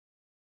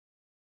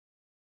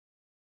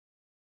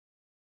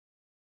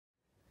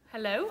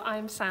Hello,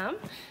 I'm Sam,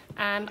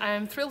 and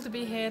I'm thrilled to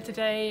be here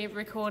today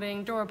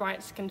recording Dora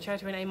Bright's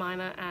Concerto in A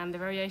minor and the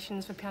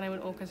variations for piano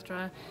and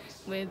orchestra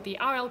with the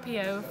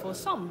RLPO for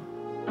SOMM.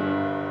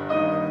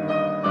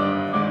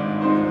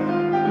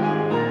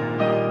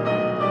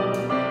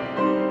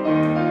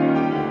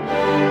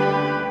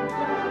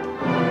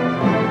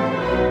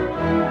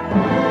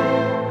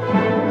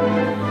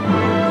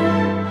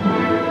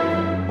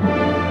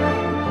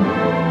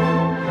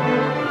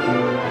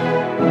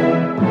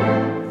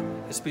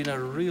 It's been a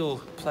real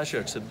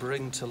pleasure to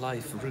bring to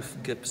life Ruth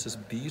Gipps'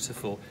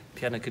 beautiful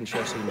piano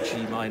concerto in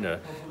G minor,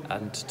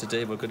 and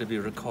today we're going to be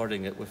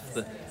recording it with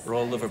the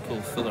Royal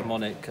Liverpool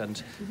Philharmonic,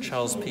 and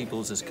Charles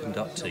Peebles is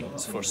conducting.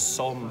 It's for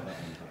SOMM,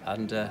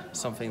 and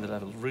something that I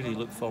really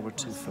look forward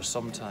to for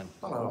some time.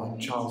 Hello, I'm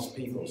Charles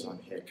Peebles. I'm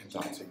here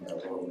conducting the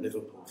Royal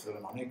Liverpool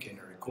Philharmonic in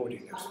a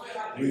recording of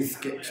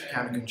Ruth Gipps'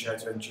 Piano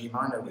Concerto in G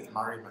minor with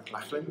Murray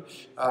McLachlan.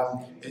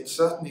 It's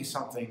certainly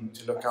something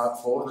to look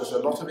out for. There's a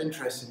lot of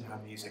interest in her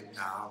music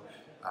now.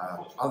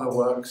 Other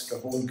works, the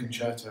Horn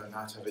Concerto and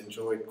that, have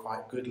enjoyed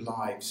quite good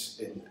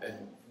lives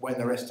when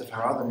the rest of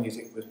her other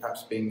music was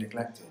perhaps being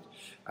neglected.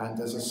 And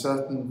there's a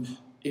certain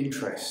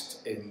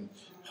interest in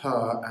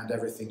her and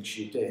everything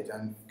she did,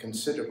 and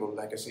considerable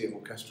legacy of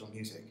orchestral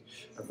music,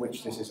 of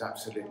which this is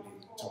absolutely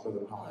top of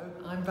the pile.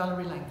 I'm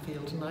Valerie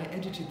Langfield, and I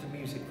edited the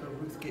music for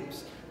Ruth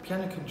Gipps'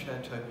 Piano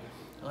Concerto.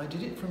 I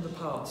did it from the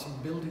parts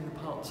and building the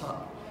parts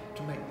up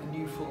to make the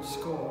new full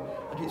score,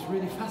 and it's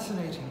really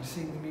fascinating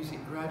seeing the music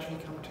gradually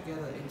come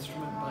together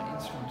instrument by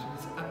instrument, and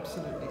it's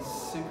absolutely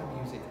super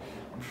music.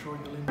 I'm sure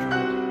you'll enjoy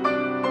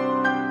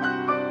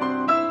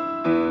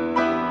it.